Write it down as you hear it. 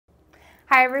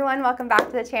Hi everyone, welcome back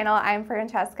to the channel. I'm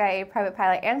Francesca, a private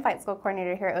pilot and flight school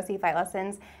coordinator here at OC Flight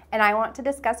Lessons, and I want to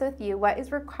discuss with you what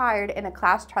is required in a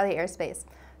Class Charlie airspace.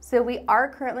 So we are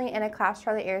currently in a Class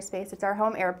Charlie airspace. It's our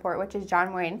home airport, which is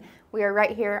John Wayne. We are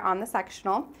right here on the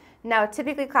sectional. Now,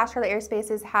 typically Class Charlie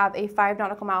airspaces have a 5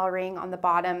 nautical mile ring on the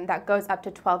bottom that goes up to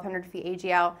 1,200 feet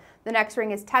AGL. The next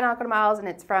ring is 10 nautical miles, and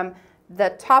it's from the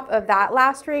top of that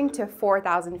last ring to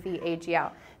 4,000 feet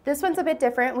AGL. This one's a bit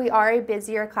different. We are a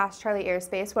busier Class Charlie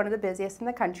airspace, one of the busiest in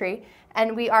the country,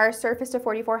 and we are surface to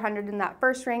 4,400 in that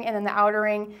first ring, and then the outer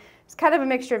ring is kind of a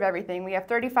mixture of everything. We have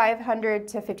 3,500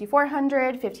 to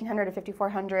 5,400, 1,500 to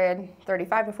 5,400,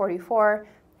 35 to 44.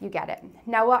 You get it.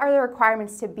 Now, what are the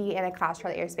requirements to be in a Class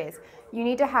Charlie airspace? You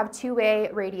need to have two-way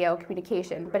radio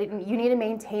communication, but you need to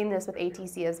maintain this with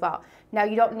ATC as well. Now,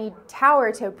 you don't need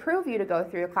tower to approve you to go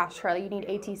through a Class Charlie. You need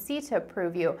ATC to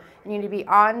approve you, and you need to be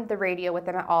on the radio with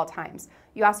them at all times.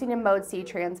 You also need a Mode C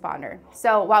transponder.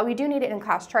 So while we do need it in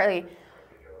Class Charlie,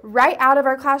 right out of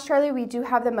our Class Charlie, we do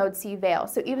have the Mode C veil.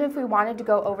 So even if we wanted to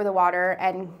go over the water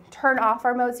and turn off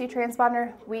our Mode C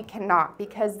transponder, we cannot,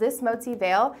 because this Mode C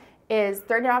veil is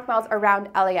 30 nautical miles around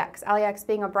LAX. LAX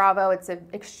being a Bravo, it's an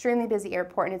extremely busy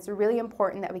airport, and it's really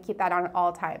important that we keep that on at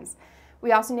all times.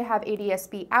 We also need to have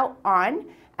ADS-B out on,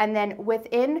 and then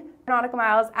within nautical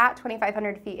miles at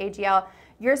 2,500 feet AGL,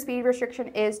 your speed restriction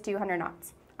is 200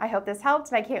 knots. I hope this helped,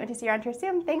 and I can't wait to see you on tour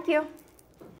soon. Thank you.